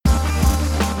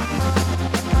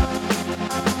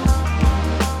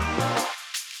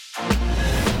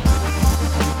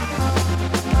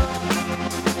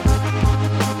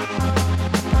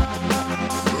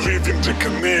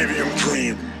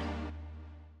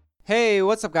Hey,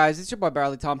 what's up, guys? It's your boy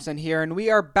Barley Thompson here, and we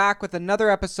are back with another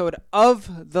episode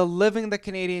of the Living the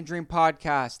Canadian Dream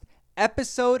podcast.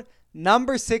 Episode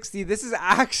number 60. This is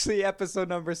actually episode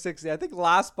number 60. I think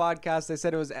last podcast I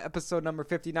said it was episode number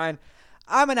 59.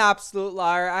 I'm an absolute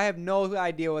liar. I have no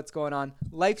idea what's going on.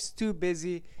 Life's too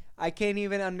busy. I can't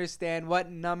even understand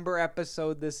what number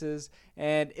episode this is,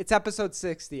 and it's episode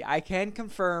 60. I can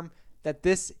confirm that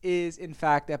this is, in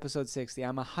fact, episode 60.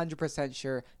 I'm 100%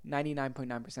 sure,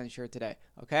 99.9% sure today,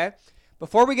 okay?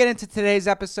 Before we get into today's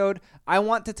episode, I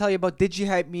want to tell you about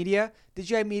DigiHype Media.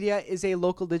 DigiHype Media is a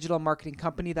local digital marketing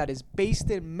company that is based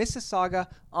in Mississauga,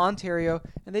 Ontario,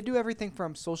 and they do everything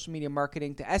from social media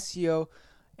marketing to SEO,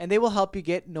 and they will help you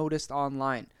get noticed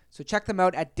online. So check them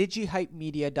out at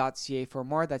digihypemedia.ca for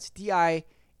more. That's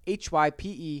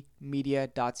DIHYPE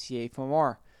media.ca for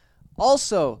more.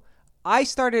 Also, I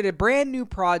started a brand new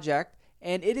project,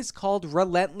 and it is called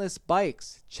Relentless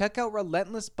Bikes. Check out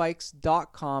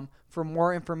relentlessbikes.com for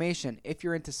more information. If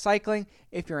you're into cycling,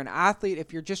 if you're an athlete,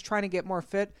 if you're just trying to get more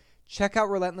fit, check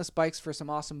out Relentless Bikes for some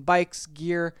awesome bikes,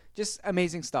 gear, just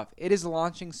amazing stuff. It is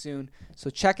launching soon, so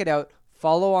check it out.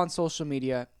 Follow on social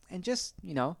media, and just,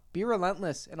 be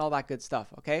relentless and all that good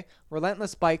stuff, okay?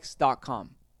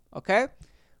 Relentlessbikes.com, okay?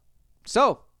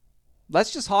 So,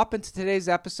 let's just hop into today's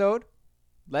episode.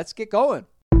 Let's get going.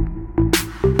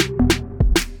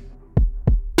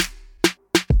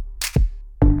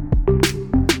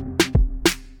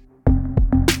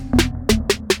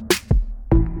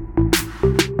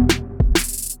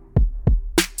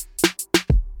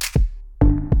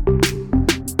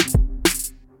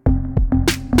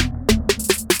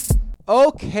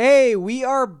 Okay, we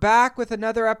are back with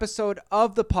another episode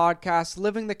of the podcast,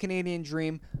 Living the Canadian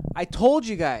Dream. I told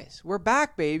you guys, we're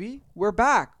back, baby. We're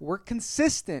back. We're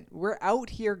consistent. We're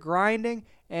out here grinding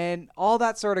and all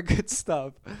that sort of good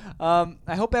stuff.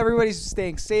 I hope everybody's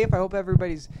staying safe. I hope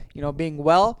everybody's, being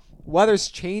well. Weather's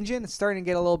changing. It's starting to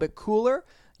get a little bit cooler.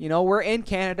 We're in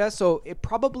Canada, so it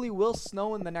probably will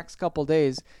snow in the next couple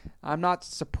days. I'm not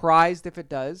surprised if it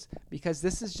does, because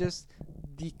this is just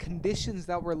the conditions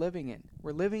that we're living in.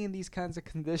 We're living in these kinds of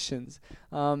conditions.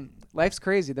 Life's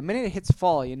crazy. The minute it hits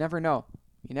fall, you never know.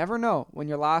 You never know when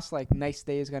your last nice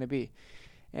day is going to be.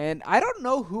 And I don't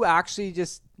know who actually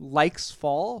just likes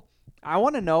fall. I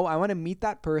want to know. I want to meet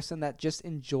that person that just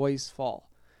enjoys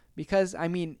fall. Because,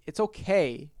 it's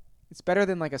okay. It's better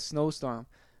than a snowstorm.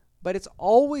 But it's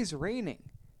always raining.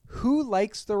 Who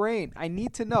likes the rain? I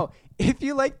need to know. If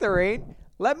you like the rain,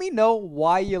 let me know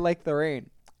why you like the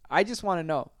rain. I just want to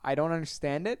know. I don't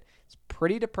understand it. It's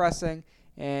pretty depressing,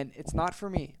 and it's not for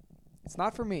me. It's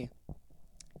not for me.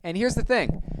 And here's the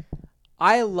thing.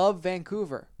 I love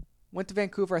Vancouver. Went to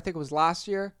Vancouver, I think it was last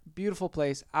year. Beautiful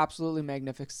place. Absolutely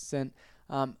magnificent.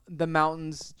 The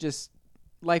mountains, just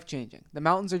life-changing. The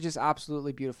mountains are just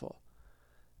absolutely beautiful.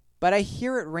 But I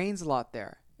hear it rains a lot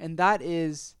there. And that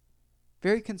is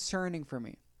very concerning for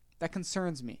me. That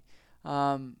concerns me.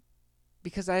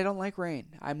 Because I don't like rain.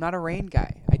 I'm not a rain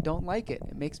guy. I don't like it.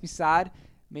 It makes me sad. It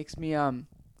makes me,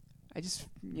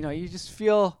 you just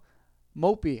feel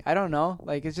mopey. I don't know.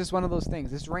 It's just one of those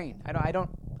things. It's rain. I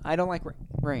don't like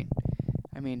rain.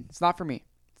 It's not for me.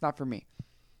 It's not for me.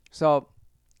 So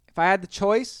if I had the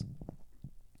choice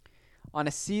on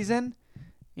a season,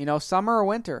 summer or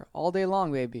winter, all day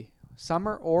long, baby.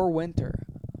 Summer or winter.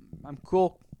 I'm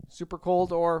cool. Super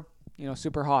cold or,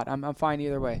 super hot. I'm fine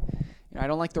either way. I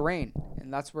don't like the rain.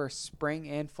 And that's where spring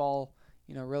and fall,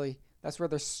 really, that's where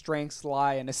their strengths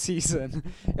lie in a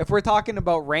season. If we're talking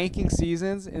about ranking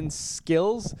seasons and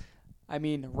skills,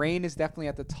 rain is definitely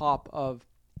at the top of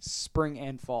spring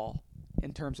and fall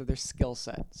in terms of their skill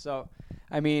set. So,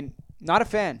 not a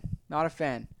fan. Not a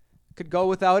fan. Could go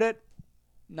without it.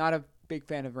 Not a big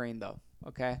fan of rain, though.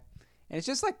 Okay? And it's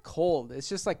just cold. It's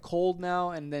just cold now,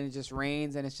 and then it just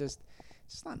rains, and it's just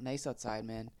not nice outside,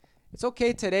 man. It's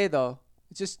okay today, though.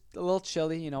 It's just a little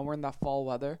chilly, we're in that fall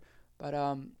weather.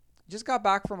 But just got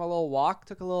back from a little walk.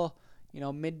 Took a little,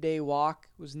 midday walk.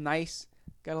 It was nice.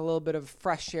 Got a little bit of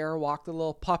fresh air. Walked a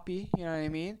little puppy, you know what I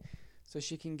mean? So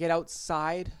she can get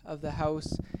outside of the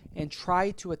house and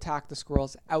try to attack the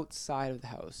squirrels outside of the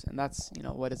house. And that's,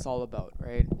 what it's all about,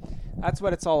 right? That's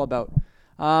what it's all about.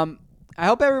 I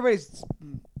hope everybody's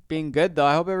being good, though.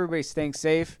 I hope everybody's staying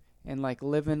safe and,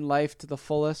 living life to the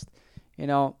fullest.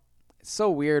 It's so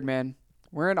weird, man.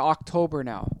 We're in October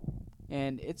now,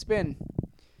 and it's been,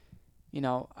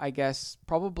 I guess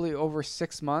probably over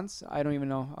 6 months. I don't even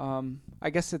know. I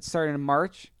guess it started in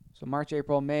March. So March,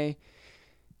 April, May,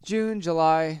 June,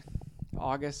 July,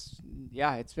 August.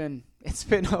 Yeah, it's been it's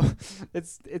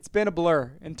been a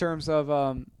blur in terms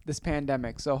of this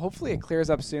pandemic. So hopefully it clears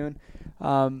up soon.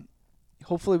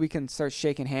 hopefully we can start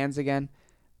shaking hands again,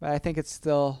 but I think it's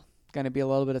still going to be a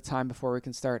little bit of time before we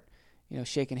can start,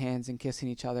 shaking hands and kissing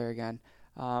each other again.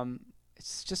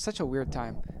 It's just such a weird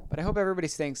time, but I hope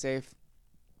everybody's staying safe.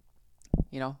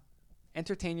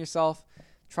 Entertain yourself.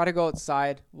 Try to go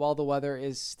outside while the weather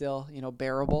is still,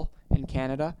 bearable in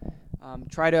Canada.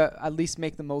 Try to at least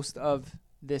make the most of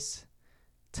this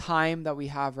time that we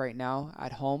have right now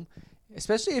at home,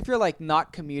 especially if you're like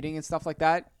not commuting and stuff like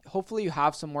that. Hopefully you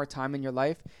have some more time in your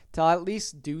life to at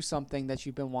least do something that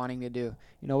you've been wanting to do,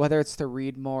 whether it's to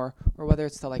read more or whether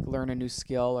it's to like learn a new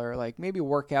skill or like maybe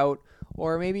work out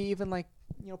or maybe even like,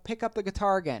 pick up the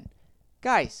guitar again.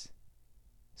 Guys,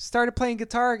 started playing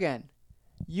guitar again.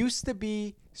 Used to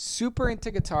be super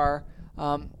into guitar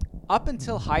up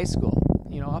until high school.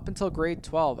 Up until grade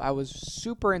 12, I was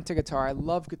super into guitar. I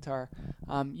love guitar.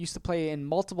 Used to play in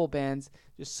multiple bands.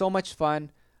 Just so much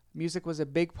fun. Music was a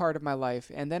big part of my life.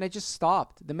 And then I just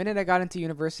stopped. The minute I got into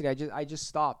university, I just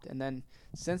stopped. And then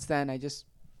since then, I just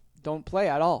don't play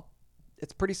at all.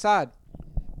 It's pretty sad.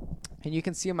 And you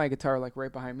can see my guitar like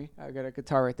right behind me. I got a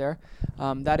guitar right there.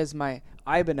 That is my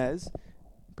Ibanez.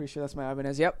 Pretty sure that's my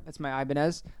Ibanez. Yep, that's my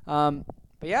Ibanez. But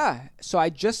yeah, so I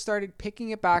just started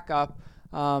picking it back up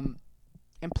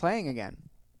and playing again.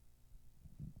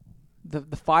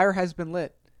 The fire has been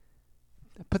lit.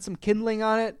 I put some kindling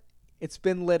on it. It's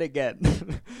been lit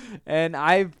again. And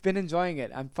I've been enjoying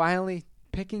it. I'm finally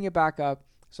picking it back up.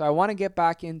 So I want to get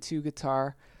back into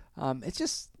guitar. It's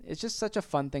just such a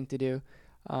fun thing to do.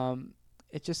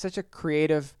 It's just such a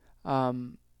creative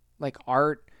like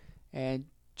art and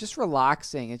just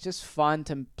relaxing. It's just fun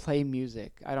to play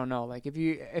music. I don't know. Like if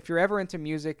you're ever into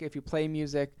music, if you play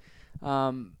music,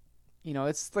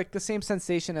 it's like the same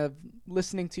sensation of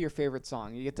listening to your favorite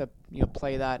song. You get to,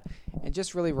 play that and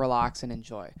just really relax and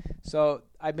enjoy. So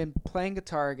I've been playing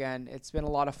guitar again. It's been a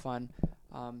lot of fun.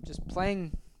 Just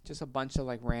playing just a bunch of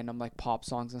like random like pop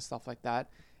songs and stuff like that.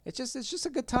 It's just a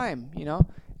good time,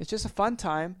 It's just a fun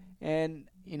time. And,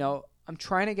 I'm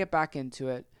trying to get back into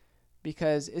it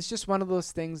because it's just one of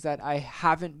those things that I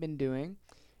haven't been doing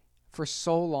for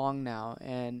so long now.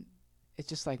 And it's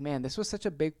just like, man, this was such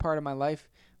a big part of my life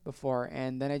before,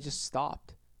 and then I just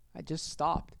stopped.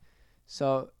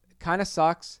 So it kind of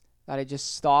sucks that I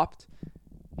just stopped,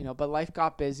 but life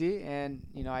got busy and,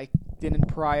 I didn't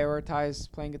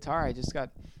prioritize playing guitar. I just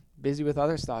got busy with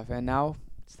other stuff, and now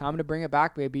it's time to bring it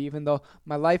back, baby. Even though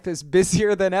my life is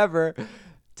busier than ever,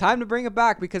 time to bring it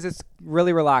back because it's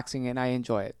really relaxing and I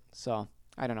enjoy it. So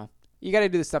I don't know. You got to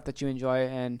do the stuff that you enjoy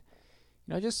and,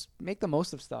 just make the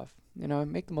most of stuff,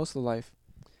 make the most of life.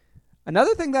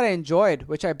 Another thing that I enjoyed,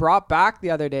 which I brought back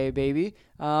the other day, baby,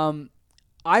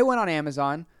 I went on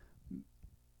Amazon,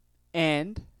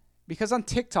 and because on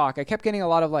TikTok, I kept getting a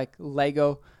lot of like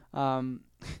Lego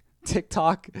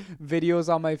TikTok videos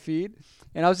on my feed,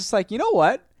 and I was just like, you know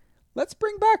what? Let's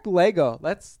bring back Lego.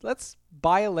 Let's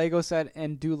buy a Lego set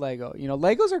and do Lego.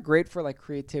 Legos are great for like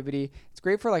creativity. It's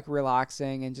great for like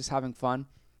relaxing and just having fun.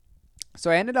 So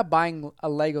I ended up buying a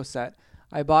Lego set.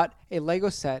 I bought a Lego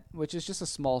set, which is just a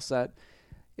small set.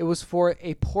 It was for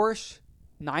a Porsche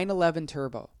 911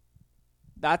 Turbo.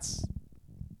 That's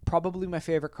probably my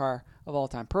favorite car of all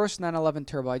time. Porsche 911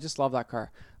 Turbo. I just love that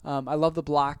car. I love the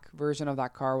black version of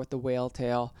that car with the whale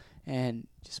tail and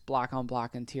just black on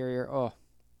black interior. Oh,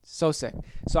 so sick.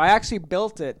 So I actually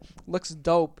built it. Looks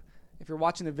dope. If you're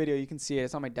watching the video, you can see it.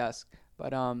 It's on my desk.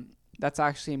 But that's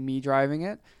actually me driving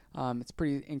it. It's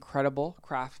pretty incredible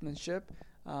craftsmanship.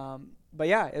 But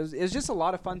yeah, it was just a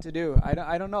lot of fun to do.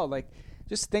 I don't know, like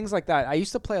just things like that. I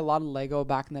used to play a lot of Lego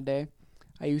back in the day.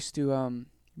 I used to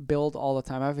build all the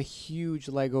time. I have a huge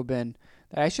Lego bin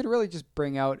that I should really just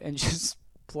bring out and just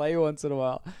play once in a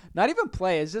while. Not even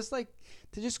play. It's just like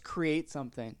to just create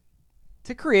something.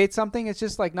 To create something, it's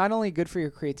just like not only good for your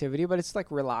creativity, but it's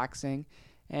like relaxing,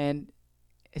 and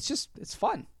it's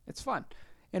fun. It's fun.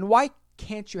 And why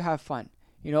can't you have fun?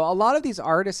 A lot of these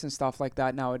artists and stuff like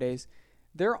that nowadays,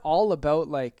 they're all about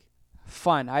like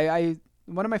fun. I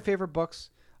one of my favorite books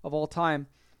of all time,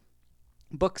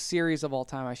 book series of all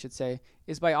time, I should say,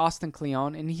 is by Austin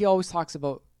Kleon, and he always talks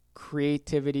about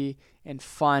creativity and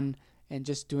fun and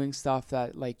just doing stuff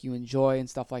that like you enjoy and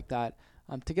stuff like that,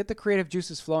 to get the creative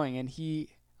juices flowing. And he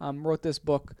wrote this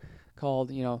book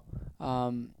called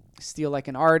Steal Like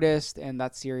an Artist, and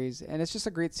that series, and it's just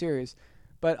a great series.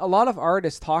 But a lot of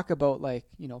artists talk about like,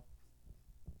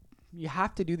 you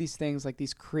have to do these things like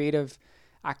these creative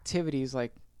activities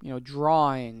like,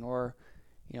 drawing or,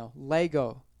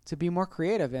 Lego to be more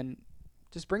creative and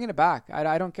just bringing it back.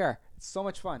 I don't care. It's so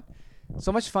much fun.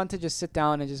 So much fun to just sit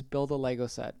down and just build a Lego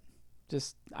set.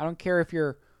 I don't care if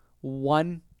you're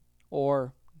 1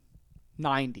 or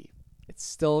 90. It's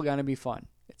still going to be fun.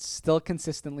 It's still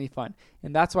consistently fun.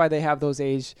 And that's why they have those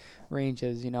age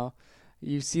ranges, you know.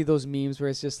 You see those memes where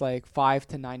it's just like 5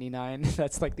 to 99.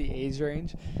 That's like the age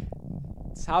range.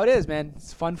 It's how it is, man.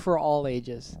 It's fun for all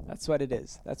ages. That's what it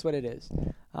is.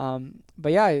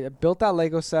 But yeah, I built that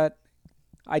Lego set.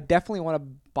 I definitely want to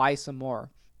buy some more.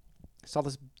 I saw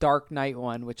this Dark Knight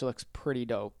one, which looks pretty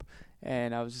dope.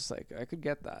 And I was just like, I could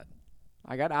get that.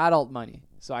 I got adult money,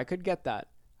 so I could get that.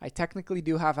 I technically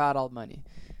do have adult money.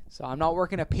 So I'm not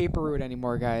working a paper route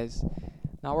anymore, guys.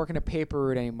 Not working a paper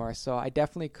route anymore. So I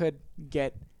definitely could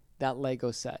get that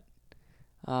Lego set.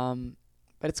 But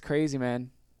it's crazy, man.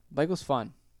 Lego's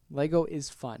fun. Lego is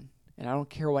fun. And I don't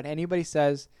care what anybody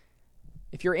says.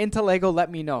 If you're into Lego,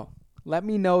 let me know. Let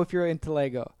me know if you're into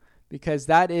Lego. Because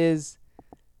that is...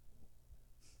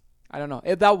 I don't know.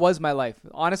 That was my life.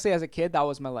 Honestly, as a kid, that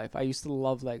was my life. I used to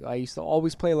love Lego. I used to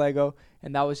always play Lego.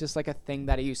 And that was just like a thing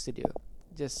that I used to do.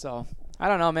 Just so... I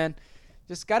don't know, man.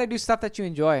 Just got to do stuff that you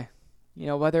enjoy. You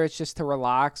know, whether it's just to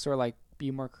relax or like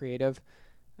be more creative.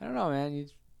 I don't know, man. You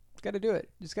just got to do it.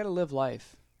 You just got to live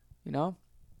life, you know?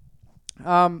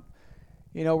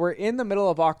 You know, we're in the middle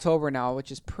of October now,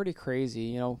 which is pretty crazy.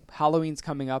 You know, Halloween's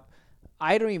coming up.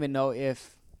 I don't even know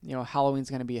if, you know, Halloween's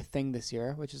going to be a thing this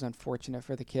year, which is unfortunate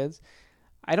for the kids.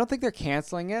 I don't think they're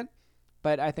canceling it,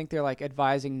 but I think they're like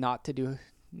advising not to do,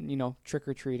 you know,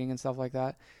 trick-or-treating and stuff like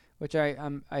that, which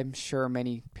I'm sure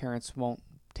many parents won't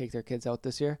take their kids out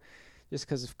this year just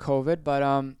because of COVID. But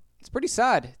it's pretty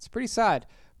sad. It's pretty sad.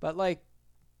 But like,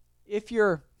 if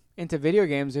you're into video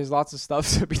games, there's lots of stuff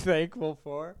to be thankful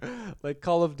for. Like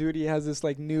Call of Duty has this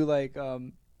like new like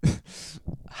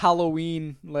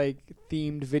Halloween like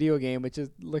themed video game, which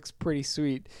looks pretty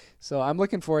sweet. So I'm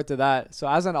looking forward to that. So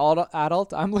as an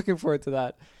adult, I'm looking forward to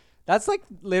that. That's like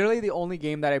literally the only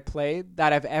game that I played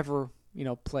that I've ever, you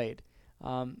know, played.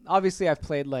 Obviously I've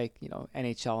played like, you know,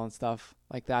 NHL and stuff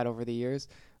like that over the years,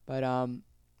 but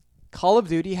Call of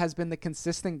Duty has been the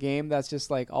consistent game that's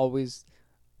just like always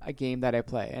a game that I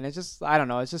play. And it's just, I don't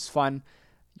know, it's just fun.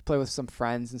 You play with some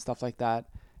friends and stuff like that.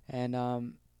 And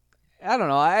I don't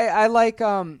know, I like,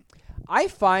 I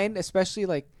find especially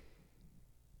like,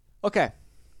 okay,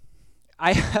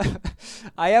 I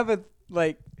have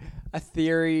a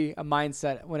theory, a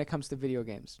mindset when it comes to video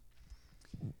games.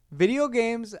 Video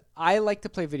games, I like to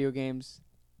play video games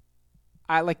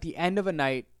at like the end of a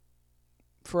night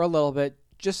for a little bit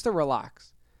just to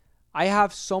relax. I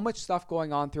have so much stuff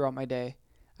going on throughout my day.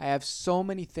 I have so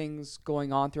many things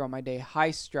going on throughout my day.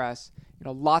 High stress, you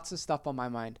know, lots of stuff on my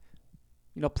mind.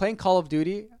 You know, playing Call of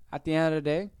Duty at the end of the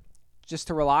day just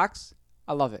to relax,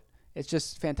 I love it. It's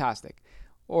just fantastic.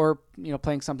 Or, you know,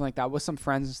 playing something like that with some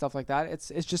friends and stuff like that.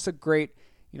 It's just a great,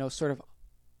 you know, sort of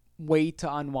way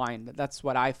to unwind. That's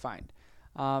what I find.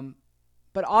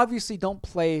 But obviously don't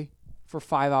play for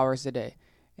 5 hours a day.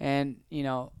 And, you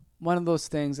know, one of those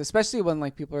things, especially when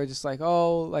like people are just like,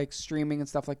 oh, like streaming and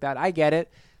stuff like that. I get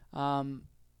it.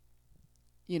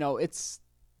 You know, it's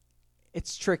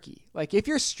tricky. Like if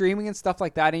you're streaming and stuff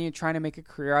like that and you're trying to make a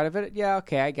career out of it, yeah,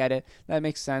 okay, I get it. That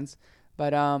makes sense.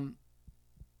 But,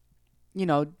 you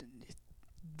know,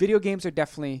 video games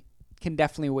can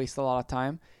definitely waste a lot of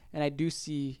time. And I do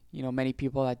see, you know, many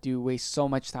people that do waste so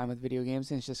much time with video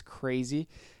games, and it's just crazy.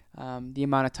 The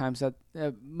amount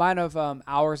of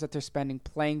hours that they're spending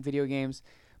playing video games,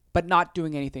 but not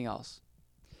doing anything else.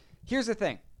 Here's the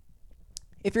thing.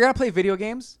 If you're going to play video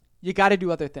games, you got to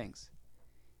do other things.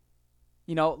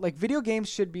 You know, like video games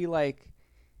should be like,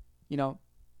 you know,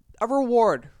 a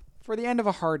reward for the end of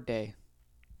a hard day.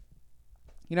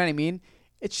 You know what I mean?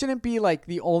 It shouldn't be like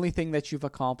the only thing that you've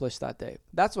accomplished that day.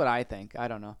 That's what I think. I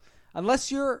don't know.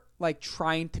 Unless you're like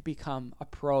trying to become a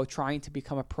pro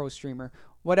streamer,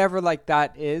 whatever like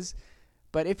that is.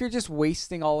 But if you're just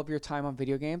wasting all of your time on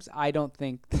video games, I don't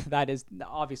think that is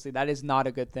not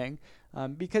a good thing,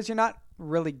 because you're not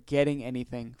really getting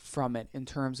anything from it in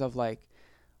terms of like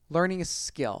learning a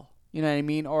skill, you know what I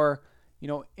mean? Or, you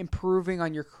know, improving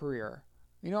on your career,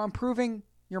 you know, improving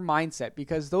your mindset,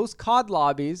 because those COD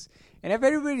lobbies, and if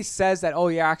everybody says that, oh,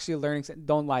 you're actually learning,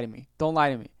 don't lie to me. Don't lie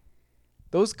to me.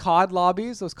 Those COD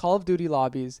lobbies, those Call of Duty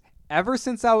lobbies, ever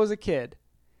since I was a kid,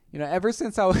 you know, ever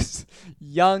since I was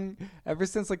young, ever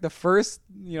since like the first,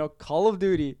 you know, Call of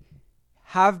Duty,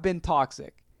 have been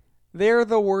toxic. They're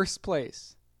the worst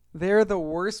place. They're the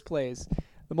worst place.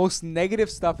 The most negative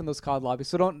stuff in those COD lobbies.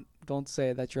 So don't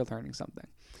say that you're learning something.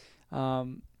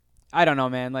 I don't know,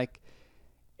 man. Like,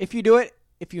 if you do it,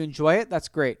 if you enjoy it, that's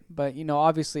great. But, you know,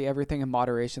 obviously everything in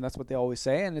moderation. That's what they always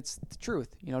say, and it's the truth.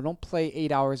 You know, don't play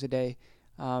 8 hours a day,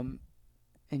 and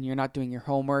you're not doing your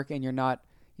homework, and you're not,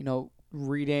 you know,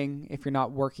 reading, if you're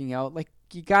not working out, like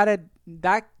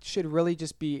that should really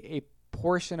just be a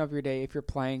portion of your day if you're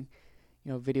playing,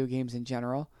 video games in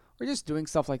general, or just doing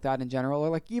stuff like that in general, or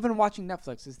like even watching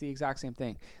Netflix is the exact same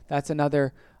thing. That's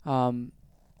another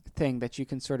thing that you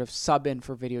can sort of sub in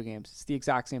for video games. It's the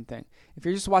exact same thing. If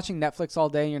you're just watching Netflix all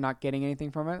day and you're not getting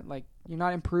anything from it, like you're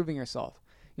not improving yourself.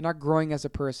 You're not growing as a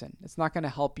person. It's not going to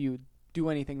help you do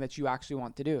anything that you actually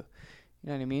want to do. You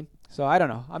know what I mean? So I don't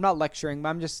know. I'm not lecturing,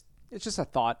 but it's just a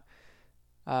thought.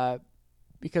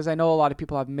 Because I know a lot of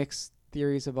people have mixed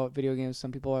theories about video games.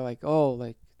 Some people are like, oh,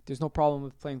 like there's no problem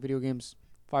with playing video games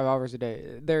 5 hours a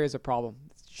day. There is a problem.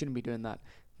 You shouldn't be doing that.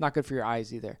 Not good for your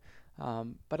eyes either.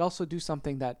 But also do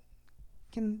something that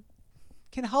can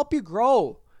help you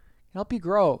grow.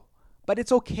 But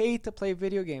it's okay to play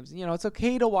video games. It's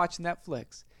okay to watch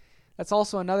Netflix. That's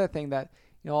also another thing that,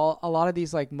 a lot of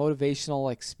these like motivational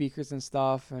like speakers and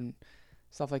stuff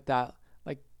like that,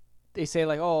 like they say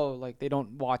like, oh, like they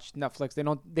don't watch Netflix.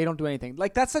 They don't do anything.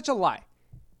 Like that's such a lie.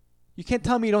 You can't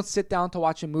tell me you don't sit down to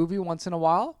watch a movie once in a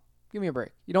while. Give me a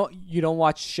break. You don't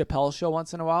watch Chappelle's Show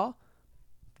once in a while.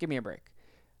 Give me a break.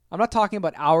 I'm not talking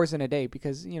about hours in a day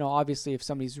because, obviously if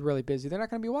somebody's really busy, they're not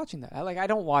going to be watching that. I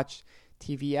don't watch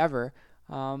TV ever.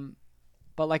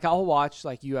 But like I'll watch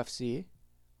like UFC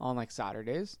on like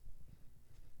Saturdays.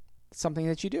 It's something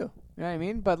that you do. You know what I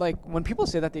mean? But like when people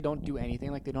say that they don't do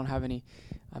anything, like they don't have any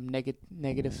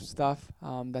negative stuff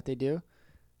that they do,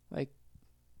 like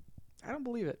I don't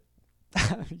believe it.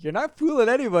 You're not fooling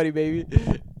anybody, baby.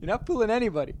 You're not fooling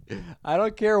anybody. I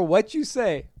don't care what you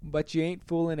say, but you ain't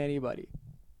fooling anybody.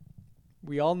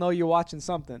 We all know you're watching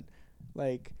something.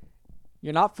 Like,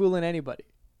 you're not fooling anybody.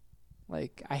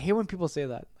 Like, I hate when people say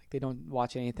that. Like, they don't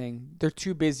watch anything. They're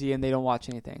too busy and they don't watch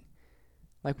anything.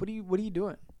 Like, what are you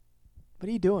doing? What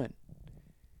are you doing?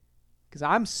 Because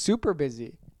I'm super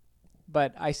busy.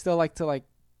 But I still like to, like,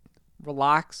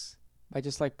 relax by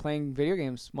just, like, playing video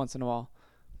games once in a while.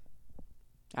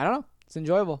 I don't know. It's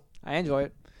enjoyable. I enjoy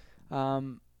it.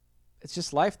 It's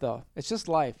just life, though. It's just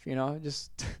life,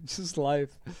 just life.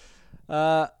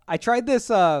 I tried this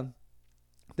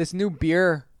new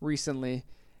beer recently,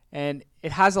 and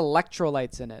it has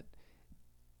electrolytes in it.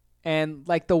 And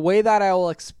like the way that I will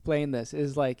explain this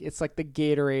is like it's like the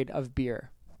Gatorade of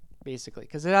beer, basically,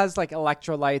 because it has like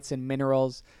electrolytes and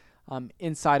minerals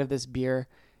inside of this beer,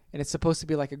 and it's supposed to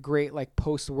be like a great like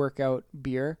post-workout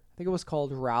beer. I think it was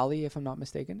called Rally, if I'm not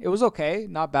mistaken. It was okay,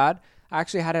 not bad. I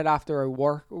actually had it after a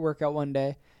workout one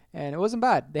day, and it wasn't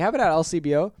bad. They have it at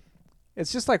LCBO.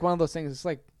 It's just like one of those things. It's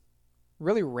like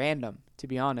really random, to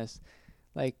be honest.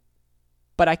 Like,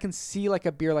 but I can see like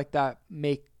a beer like that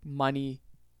make money,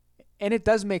 and it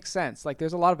does make sense. Like,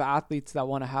 there's a lot of athletes that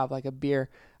want to have like a beer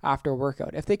after a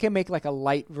workout. If they can make like a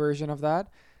light version of that,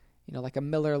 like a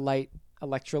Miller Lite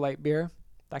electrolyte beer,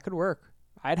 that could work.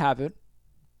 I'd have it.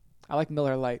 I like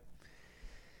Miller Lite.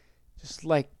 Just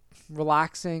like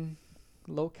relaxing,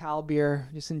 low-cal beer,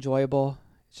 just enjoyable.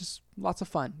 It's just lots of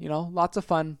fun, lots of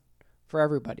fun for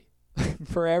everybody.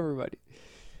 For everybody.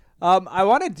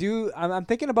 I'm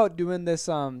thinking about doing this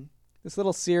this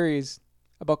little series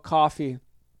about coffee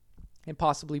and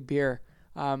possibly beer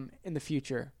in the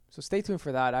future. So stay tuned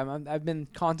for that. I've been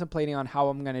contemplating on how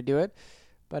I'm going to do it,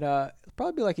 but it'll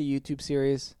probably be like a YouTube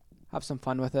series. Have some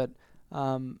fun with it.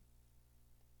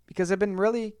 Because I've been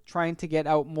really trying to get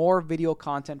out more video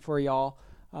content for y'all,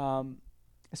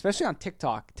 especially on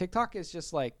TikTok. TikTok is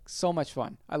just like so much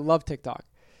fun. I love TikTok.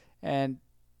 And,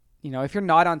 if you're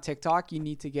not on TikTok, you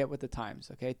need to get with the times,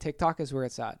 okay? TikTok is where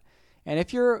it's at. And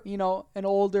if you're, an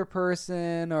older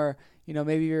person or,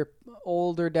 maybe you're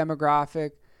older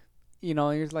demographic,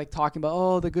 you're like talking about,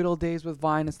 oh, the good old days with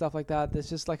Vine and stuff like that. That's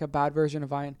just like a bad version of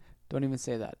Vine. Don't even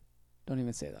say that.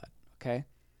 Okay?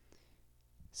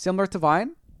 Similar to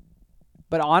Vine.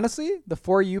 But honestly, the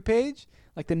For You page,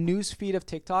 like the news feed of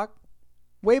TikTok,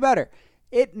 way better.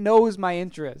 It knows my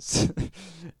interests.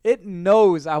 It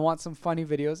knows I want some funny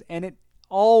videos, and it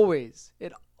always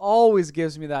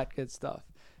gives me that good stuff.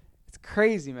 It's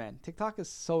crazy, man. TikTok is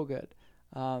so good.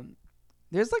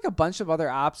 There's like a bunch of other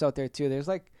apps out there too. There's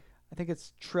like, I think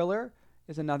it's Triller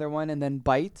is another one, and then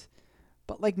Byte.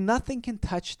 But like nothing can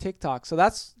touch TikTok. So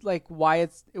that's like why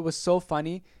it was so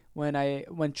funny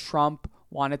when Trump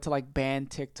wanted to like ban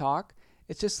TikTok.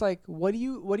 It's just like, what are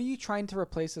you trying to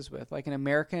replace this with? Like an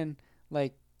American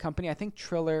like company. I think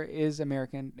Triller is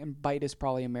American and Byte is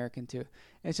probably American too.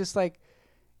 And it's just like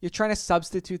you're trying to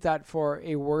substitute that for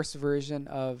a worse version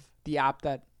of the app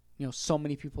that so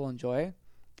many people enjoy.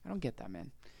 I don't get that,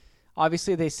 man.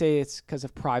 Obviously they say it's because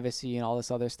of privacy and all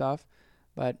this other stuff,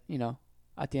 but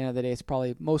at the end of the day, it's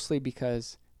probably mostly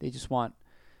because they just want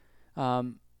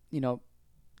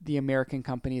the American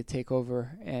company to take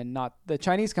over and not the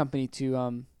Chinese company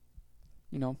to,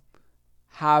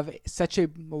 have such a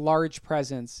large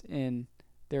presence in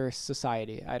their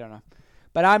society. I don't know.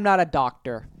 But I'm not a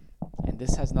doctor, and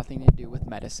this has nothing to do with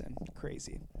medicine.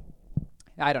 Crazy.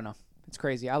 I don't know. It's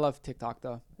crazy. I love TikTok,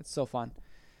 though. It's so fun.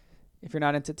 If you're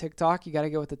not into TikTok, you got to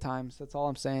get with the times. That's all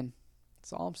I'm saying.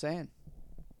 That's all I'm saying.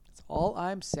 That's all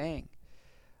I'm saying.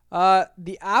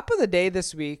 The app of the day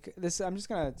this week, I'm just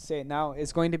going to say it now,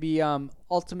 is going to be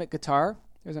Ultimate Guitar.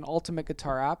 There's an Ultimate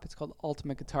Guitar app. It's called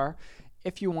Ultimate Guitar.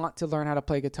 If you want to learn how to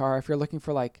play guitar, if you're looking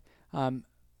for like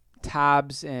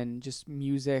tabs and just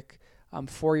music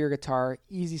for your guitar,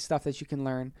 easy stuff that you can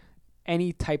learn,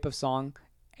 any type of song,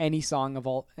 any song of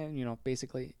all,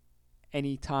 basically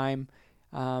any time,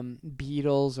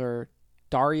 Beatles or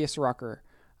Darius Rucker,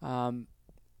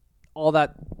 all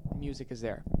that music is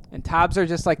there. And tabs are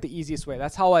just like the easiest way.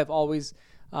 That's how I've always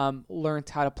learned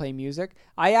how to play music.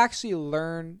 I actually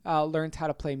learned how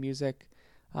to play music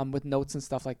with notes and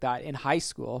stuff like that in high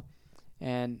school,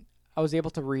 and I was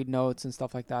able to read notes and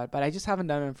stuff like that. But I just haven't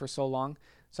done it for so long,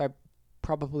 so I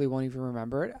probably won't even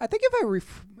remember it. I think if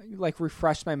I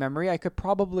refresh my memory, I could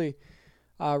probably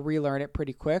relearn it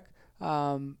pretty quick.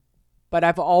 But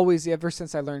I've always, ever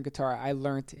since I learned guitar, I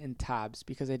learned in tabs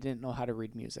because I didn't know how to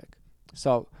read music.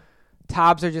 So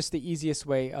tabs are just the easiest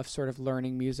way of sort of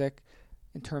learning music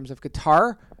in terms of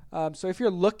guitar. So if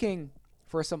you're looking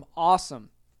for some awesome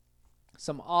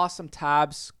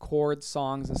tabs, chords,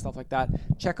 songs, and stuff like that,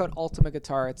 check out Ultimate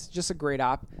Guitar. It's just a great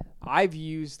app. I've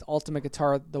used Ultimate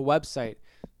Guitar, the website,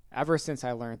 ever since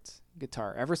I learned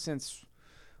guitar. Ever since,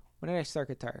 when did I start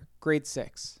guitar? Grade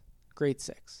 6.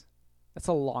 That's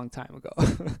a long time ago.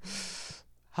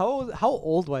 How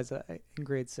old was I in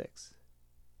grade 6?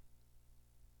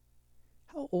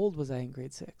 How old was I in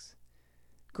grade 6?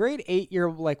 Grade 8,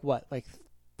 you're like what? Like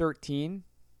 13?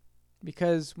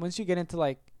 Because once you get into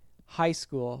like high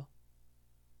school,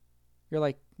 you're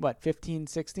like what, 15,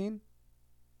 16?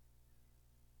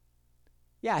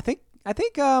 Yeah, I think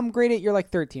grade 8 you're like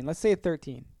 13. Let's say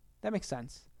 13. That makes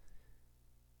sense.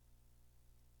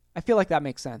 I feel like that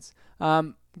makes sense.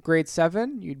 Grade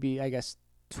 7, you'd be, I guess,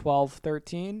 12,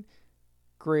 13.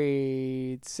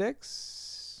 Grade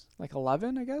 6, like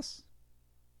 11, I guess.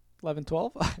 11,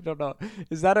 12? I don't know.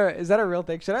 Is that a real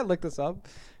thing? Should I look this up?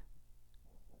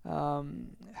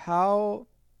 How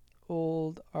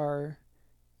old are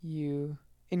you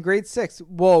in grade 6?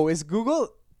 Whoa, is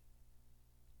Google?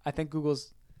 I think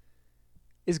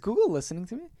is Google listening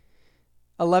to me?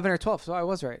 11 or 12. So I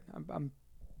was right. I'm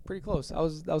pretty close. That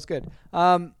was good.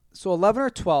 So 11 or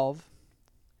 12.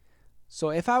 So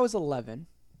if I was 11,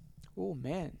 oh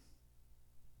man,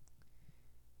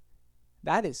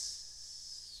 that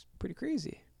is pretty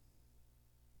crazy.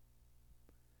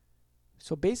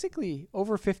 So basically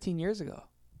over 15 years ago.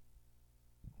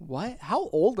 What? How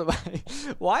old am I?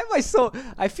 Why am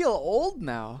I feel old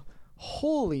now.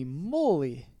 Holy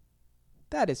moly.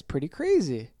 That is pretty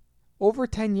crazy. Over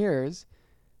 10 years.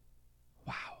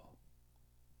 Wow.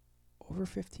 Over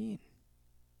 15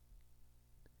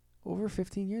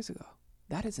 years ago.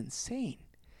 That is insane.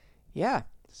 Yeah.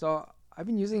 So I've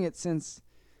been using it since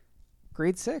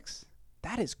grade 6.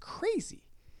 That is crazy.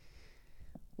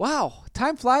 Wow.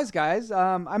 Time flies, guys.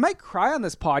 I might cry on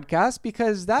this podcast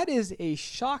because that is a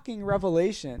shocking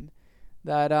revelation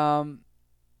that,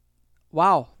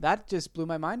 wow, that just blew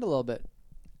my mind a little bit.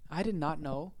 I did not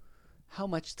know how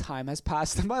much time has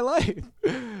passed in my life.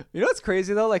 You know what's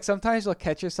crazy though? Like sometimes you'll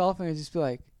catch yourself and you just be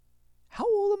like, how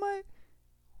old am I?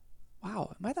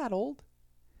 Wow, am I that old?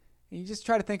 And you just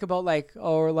try to think about like,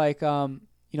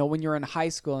 when you're in high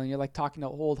school and you're like talking to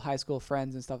old high school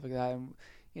friends and stuff like that. And,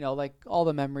 like all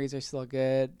the memories are still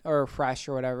good or fresh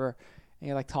or whatever. And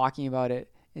you're like talking about it.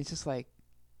 And it's just like,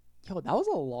 yo, that was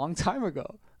a long time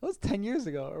ago. That was 10 years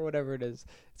ago or whatever it is.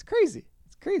 It's crazy.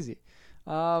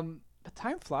 But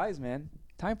time flies, man.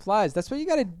 Time flies. That's why you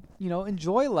got to,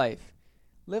 enjoy life.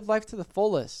 Live life to the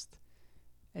fullest.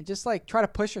 And just like try to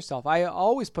push yourself. I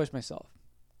always push myself.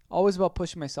 Always about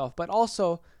pushing myself. But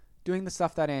also doing the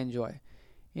stuff that I enjoy.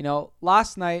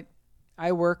 Last night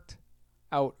I worked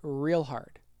out real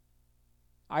hard.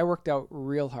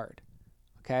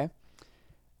 Okay?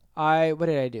 What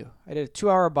did I do? I did a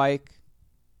 2-hour bike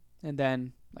and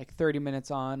then like 30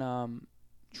 minutes on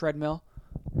treadmill,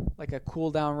 like a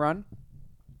cool down run.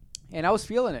 And I was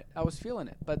feeling it.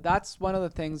 But that's one of the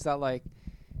things that like,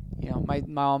 my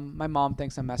mom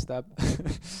thinks I'm messed up,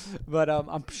 but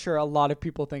I'm sure a lot of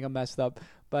people think I'm messed up.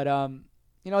 But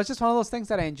it's just one of those things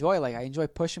that I enjoy. Like I enjoy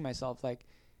pushing myself. Like,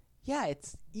 yeah,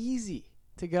 it's easy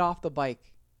to get off the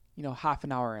bike, half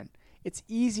an hour in. It's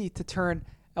easy to turn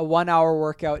a 1 hour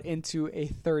workout into a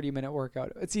 30-minute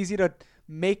workout. It's easy to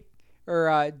make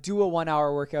or do a 1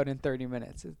 hour workout in 30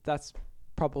 minutes. That's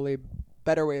probably a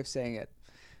better way of saying it.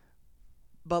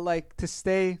 But like to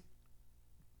stay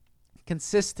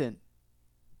consistent,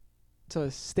 to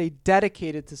stay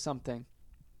dedicated to something,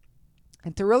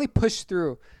 and to really push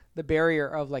through the barrier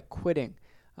of like quitting.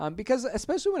 Because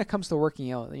especially when it comes to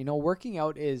working out, working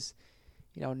out is,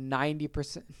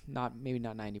 90%, maybe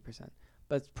not 90%,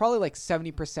 but it's probably like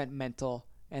 70% mental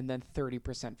and then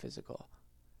 30% physical.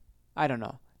 I don't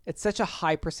know. It's such a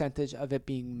high percentage of it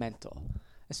being mental,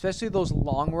 especially those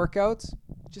long workouts,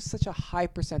 just such a high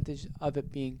percentage of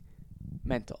it being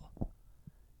mental,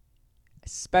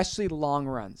 especially long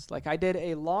runs. Like I did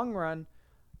a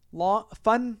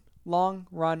fun long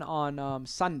run on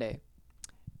Sunday,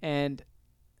 and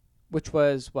which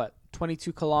was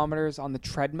 22 kilometers on the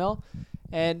treadmill.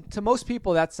 And to most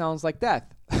people, that sounds like death.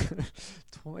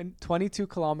 22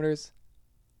 kilometers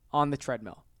on the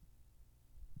treadmill.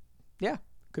 Yeah,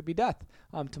 could be death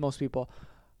to most people.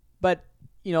 But,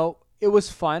 it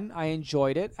was fun. I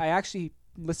enjoyed it. I actually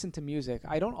listened to music.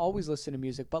 I don't always listen to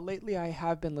music, but lately I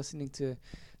have been listening to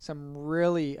some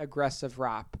really aggressive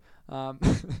rap.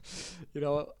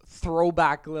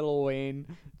 Throwback Lil Wayne,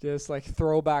 just like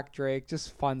throwback Drake,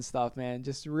 just fun stuff, man.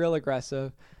 Just real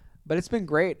aggressive. But it's been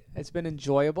great. It's been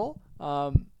enjoyable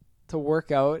to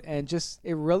work out, and just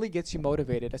it really gets you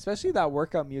motivated, especially that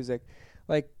workout music.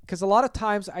 Like, because a lot of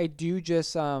times I do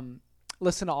just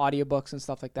listen to audiobooks and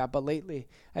stuff like that. But lately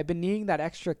I've been needing that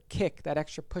extra kick, that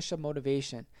extra push of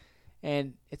motivation.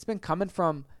 And it's been coming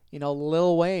from,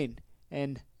 Lil Wayne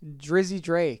and Drizzy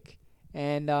Drake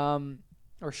and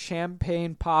or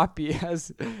Champagne Poppy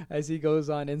as he goes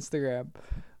on Instagram.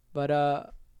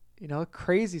 But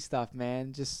crazy stuff,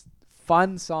 man. Just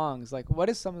fun songs. Like, what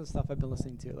is some of the stuff I've been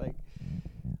listening to? Like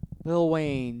Lil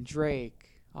Wayne, Drake,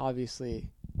 obviously.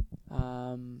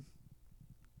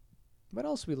 What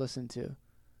else we listen to?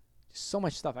 Just so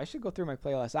much stuff. I should go through my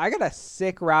playlist. I got a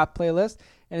sick rap playlist,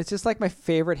 and it's just like my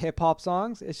favorite hip hop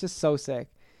songs. It's just so sick.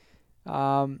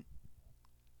 Yeah,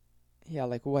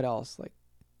 like what else? Like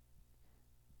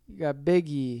you got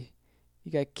Biggie,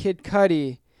 you got Kid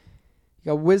Cudi, you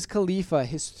got Wiz Khalifa,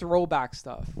 his throwback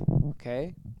stuff.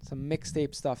 Okay, some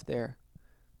mixtape stuff there.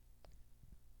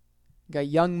 You got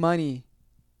Young Money,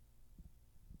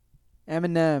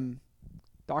 Eminem,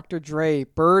 Dr. Dre,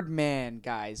 Birdman,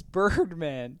 guys.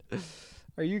 Birdman.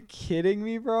 Are you kidding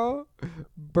me, bro?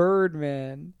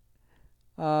 Birdman.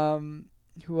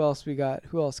 Who else we got?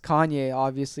 Kanye,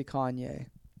 obviously Kanye.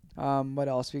 What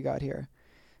else we got here?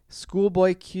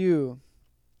 Schoolboy Q.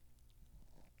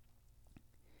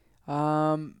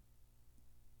 What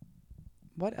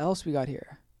else we got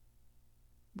here?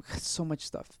 We got so much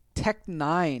stuff. Tech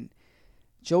Nine,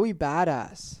 Joey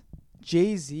Badass,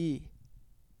 Jay-Z.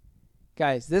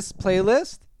 Guys, this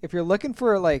playlist, if you're looking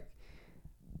for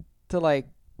to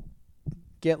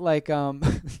get a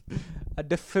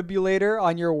defibrillator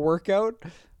on your workout,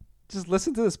 just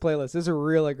listen to this playlist. This is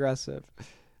real aggressive.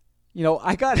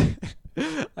 I got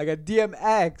I got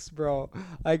DMX, bro.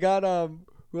 I got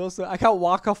who else? I got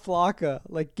Waka Flocka.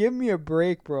 Like, give me a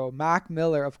break, bro. Mac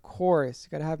Miller, of course.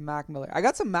 You gotta have Mac Miller. I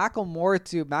got some Macklemore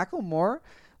too. Macklemore,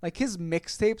 like his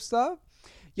mixtape stuff.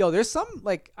 Yo, there's some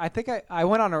I think I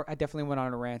definitely went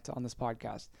on a rant on this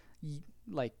podcast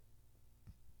like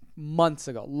months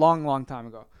ago, long time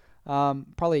ago,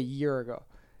 probably a year ago,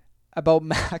 about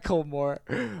Macklemore.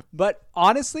 But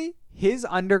honestly, his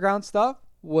underground stuff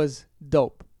was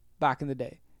dope back in the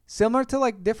day. Similar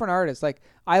to different artists.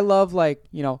 I love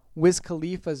Wiz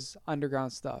Khalifa's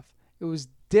underground stuff. It was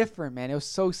different, man. It was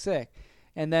so sick.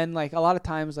 And then a lot of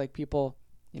times people,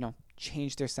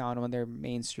 change their sound when they're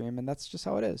mainstream, and that's just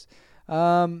how it is.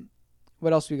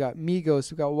 What else we got?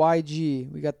 Migos, we got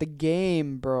YG, we got The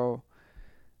Game, bro.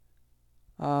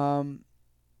 What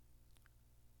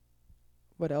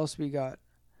else we got?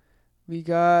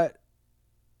 I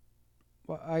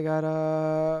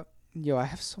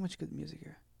have so much good music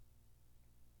here.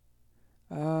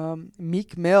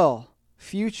 Meek Mill,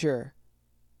 Future.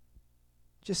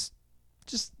 Just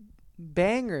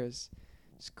bangers.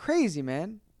 It's crazy,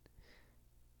 man.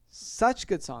 Such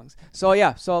good songs. So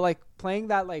yeah, playing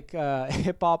that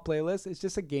hip hop playlist is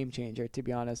just a game changer, to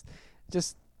be honest.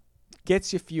 Just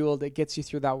gets you fueled, it gets you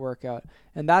through that workout.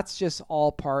 And that's just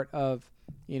all part of,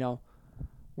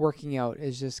 working out,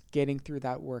 is just getting through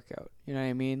that workout. You know what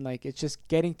I mean? It's just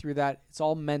getting through that. It's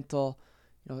all mental,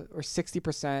 or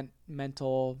 60%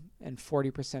 mental and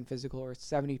 40% physical, or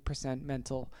 70%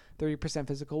 mental, 30%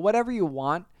 physical, whatever you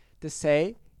want to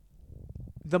say.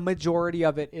 The majority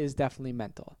of it is definitely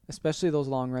mental, especially those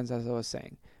long runs, as I was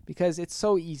saying. because it's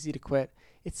so easy to quit.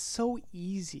 It's so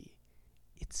easy.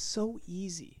 It's so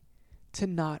easy to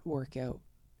not work out.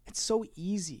 It's so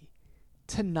easy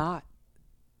to not.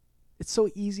 It's so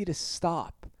easy to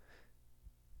stop.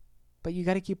 But you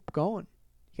got to keep going.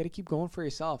 You got to keep going for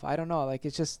yourself. I don't know. Like,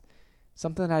 it's just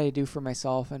something that I do for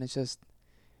myself. And it's just,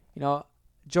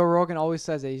 Joe Rogan always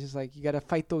says it. He's just like, you got to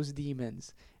fight those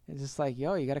demons. And it's just like,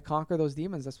 you got to conquer those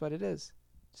demons. That's what it is.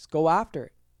 Just go after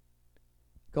it.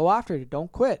 Go after it.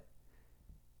 Don't quit.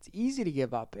 It's easy to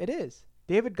give up. It is.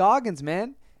 David Goggins,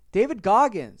 man. David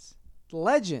Goggins.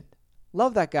 Legend.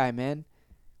 Love that guy, man.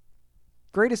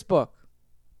 Greatest book.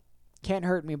 Can't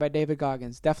Hurt Me by David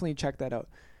Goggins. Definitely check that out.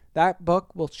 That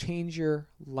book will change your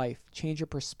life, change your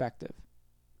perspective.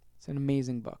 It's an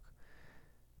amazing book.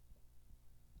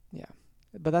 Yeah.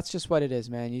 But that's just what it is,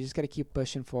 man. You just got to keep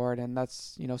pushing forward, and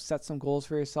that's, set some goals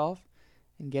for yourself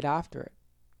and get after it.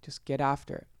 Just get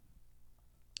after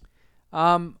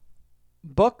it.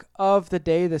 Book of the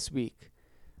day this week.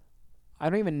 I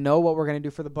don't even know what we're going to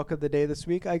do for the book of the day this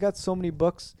week. I got so many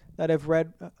books that I've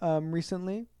read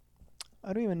recently.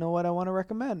 I don't even know what I want to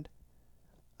recommend.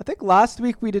 I think last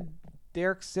week we did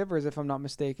Derek Sivers, if I'm not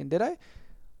mistaken. Did I?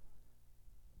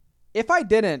 If I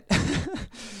didn't,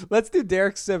 let's do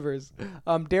Derek Sivers.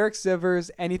 Derek Sivers,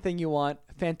 Anything You Want.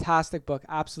 Fantastic book.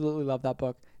 Absolutely love that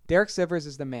book. Derek Sivers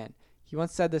is the man. He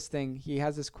once said this thing. He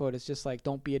has this quote. It's just like,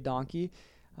 don't be a donkey.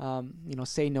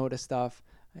 Say no to stuff,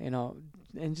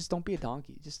 and just don't be a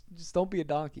donkey. Just don't be a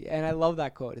donkey. And I love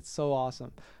that quote. It's so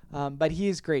awesome. But he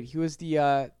is great. He was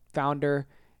the founder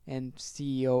and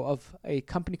CEO of a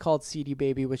company called CD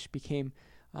Baby, which became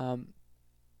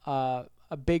a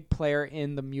big player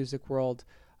in the music world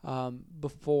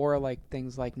before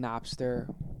things like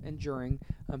Napster, and during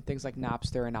things like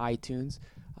Napster and iTunes.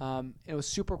 It was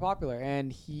super popular,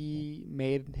 and he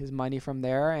made his money from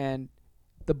there. And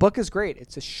the book is great.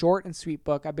 It's a short and sweet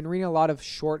book. I've been reading a lot of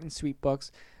short and sweet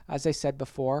books, as I said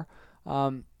before.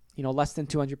 Less than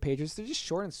 200 pages. They're just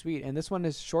short and sweet, and this one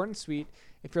is short and sweet.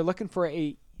 If you're looking for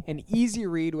an easy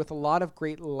read with a lot of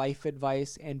great life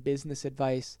advice and business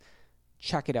advice,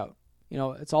 check it out.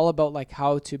 It's all about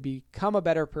how to become a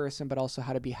better person, but also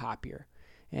how to be happier.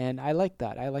 And I like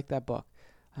that. I like that book.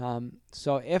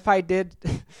 So if I did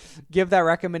give that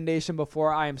recommendation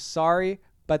before, I am sorry,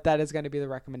 but that is going to be the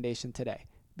recommendation today,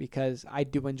 because I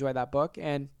do enjoy that book.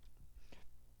 And,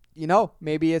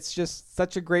 maybe it's just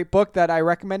such a great book that I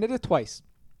recommended it twice.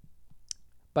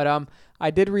 But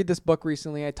I did read this book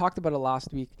recently. I talked about it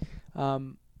last week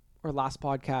or last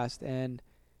podcast, and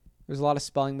there's a lot of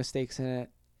spelling mistakes in it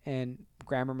and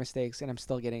grammar mistakes, and I'm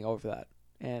still getting over that.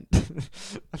 And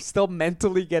I'm still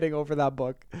mentally getting over that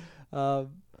book.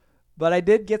 But I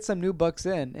did get some new books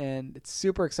in, and it's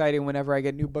super exciting whenever I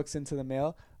get new books into the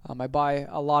mail. I buy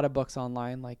a lot of books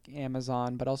online, like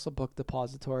Amazon, but also Book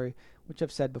Depository, which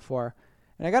I've said before.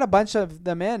 And I got a bunch of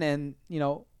them in, and,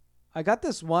 I got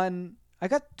this one. I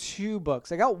got two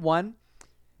books. I got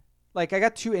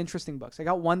two interesting books. I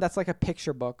got one that's like a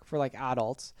picture book for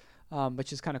adults,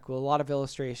 which is kind of cool. A lot of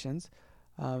illustrations.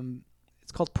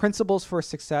 It's called Principles for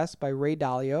Success by Ray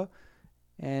Dalio.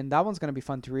 And that one's going to be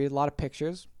fun to read. A lot of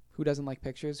pictures. Who doesn't like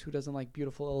pictures? Who doesn't like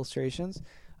beautiful illustrations?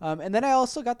 And then I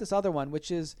also got this other one, which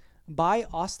is by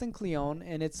Austin Kleon,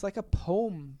 and it's like a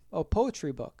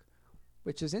poetry book,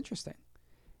 which is interesting.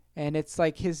 And it's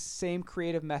like his same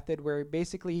creative method where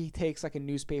basically he takes a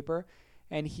newspaper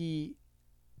and he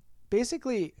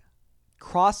basically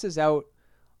crosses out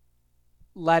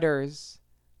letters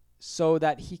so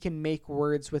that he can make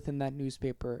words within that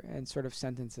newspaper and sort of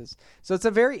sentences. So it's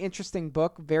a very interesting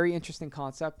book, very interesting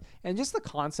concept. And just the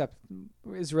concept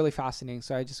is really fascinating.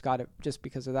 So I just got it just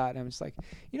because of that. And I'm just like,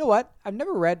 you know what? I've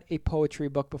never read a poetry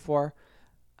book before.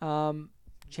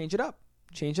 Change it up.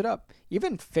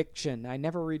 Even fiction. I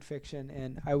never read fiction,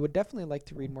 and I would definitely like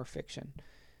to read more fiction.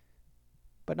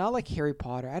 But not like Harry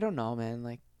Potter. I don't know, man.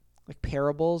 Like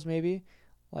parables, maybe.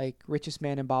 Like Richest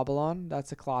Man in Babylon.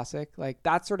 That's a classic. Like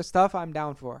that sort of stuff I'm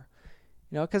down for.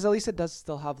 Because at least it does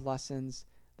still have lessons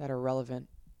that are relevant.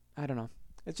 I don't know.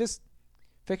 It's just,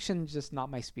 fiction's just not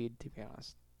my speed, to be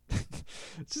honest.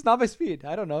 It's just not my speed.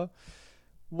 I don't know.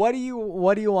 What do you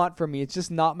want from me? It's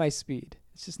just not my speed.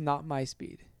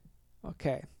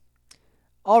 Okay.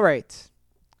 All right.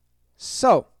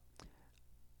 So,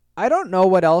 I don't know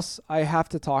what else I have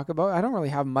to talk about. I don't really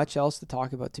have much else to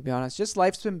talk about, to be honest. Just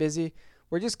life's been busy.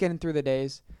 We're just getting through the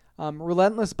days.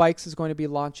 Relentless Bikes is going to be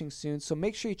launching soon, so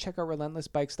make sure you check out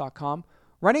relentlessbikes.com.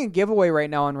 Running a giveaway right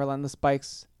now on Relentless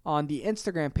Bikes on the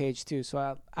Instagram page too.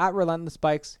 So at Relentless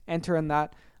Bikes, enter in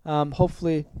that.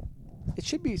 Hopefully, it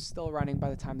should be still running by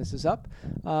the time this is up.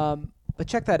 But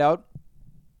check that out.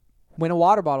 win a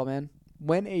water bottle, man.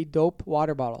 Win a dope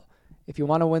water bottle. If you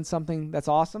want to win something that's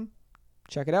awesome,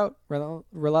 check it out.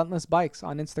 Relentless Bikes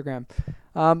on Instagram.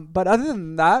 But other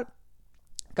than that,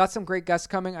 got some great guests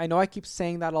coming. I know I keep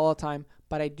saying that all the time,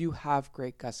 but I do have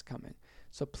great guests coming.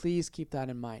 So please keep that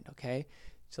in mind, okay?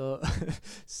 So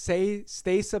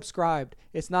stay subscribed.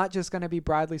 It's not just going to be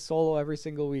Bradley solo every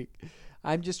single week.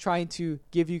 I'm just trying to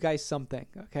give you guys something,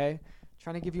 okay?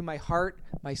 Trying to give you my heart,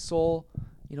 my soul,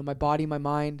 my body, my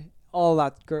mind, all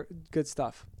that good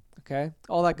stuff, okay?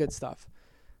 All that good stuff.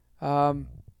 But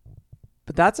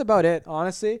that's about it,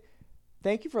 honestly.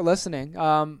 Thank you for listening.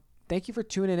 Thank you for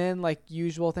tuning in like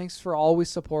usual. Thanks for always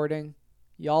supporting.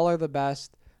 Y'all are the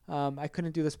best. I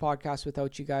couldn't do this podcast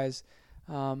without you guys.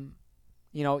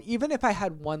 Even if I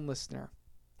had one listener,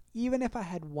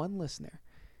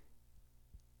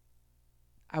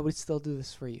 I would still do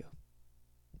this for you.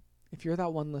 If you're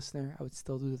that one listener, I would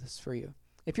still do this for you.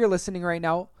 If you're listening right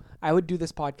now, I would do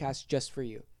this podcast just for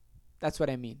you. That's what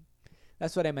I mean.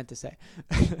 That's what I meant to say.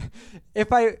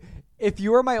 If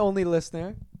you were my only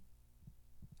listener,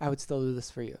 I would still do this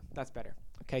for you. That's better.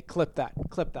 Okay, clip that.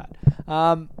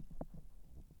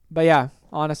 But yeah,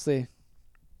 honestly,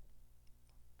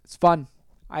 it's fun.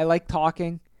 I like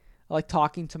talking. I like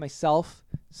talking to myself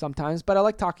sometimes, but I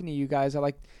like talking to you guys. I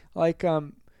like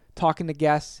talking to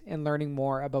guests and learning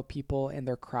more about people and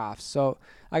their crafts. So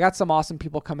I got some awesome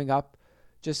people coming up.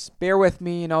 Just bear with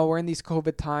me. We're in these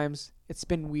COVID times. It's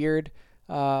been weird.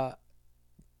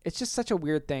 It's just such a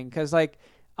weird thing because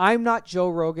I'm not Joe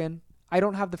Rogan. I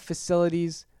don't have the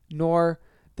facilities nor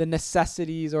the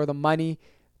necessities or the money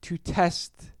to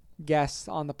test guests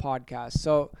on the podcast.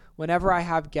 So whenever I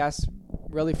have guests,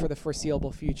 really for the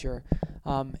foreseeable future,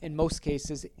 in most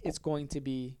cases, it's going to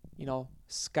be,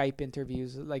 Skype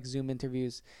interviews, like Zoom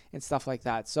interviews and stuff like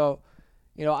that. So,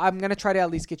 I'm going to try to at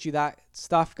least get you that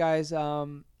stuff, guys,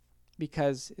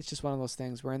 because it's just one of those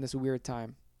things. We're in this weird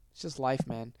time. It's just life,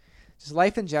 man. Just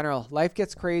life in general. Life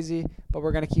gets crazy, but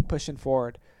we're going to keep pushing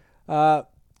forward. But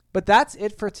that's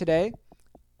it for today.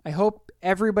 I hope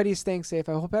everybody's staying safe.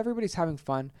 I hope everybody's having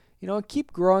fun.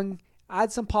 Keep growing.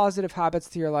 Add some positive habits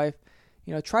to your life.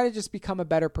 Try to just become a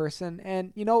better person.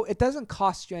 And, it doesn't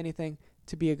cost you anything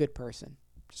to be a good person.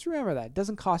 Just remember that. It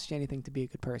doesn't cost you anything to be a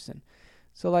good person.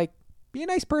 So, be a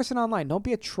nice person online. Don't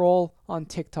be a troll on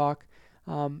TikTok.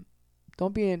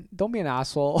 Don't be an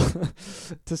asshole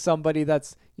to somebody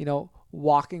that's,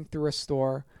 walking through a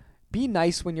store. Be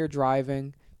nice when you're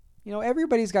driving.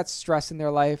 Everybody's got stress in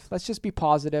their life. Let's just be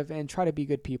positive and try to be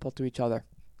good people to each other.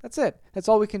 That's it. That's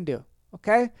all we can do.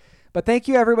 Okay? But thank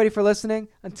you everybody for listening.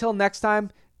 Until next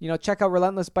time, check out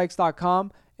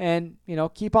relentlessbikes.com and,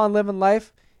 keep on living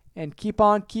life and keep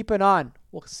on keeping on.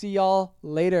 We'll see y'all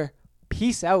later.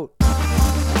 Peace out.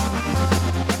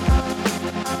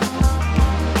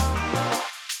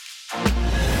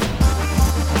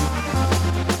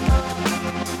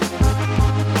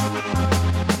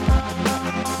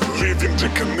 Living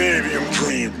the Canadian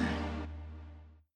dream.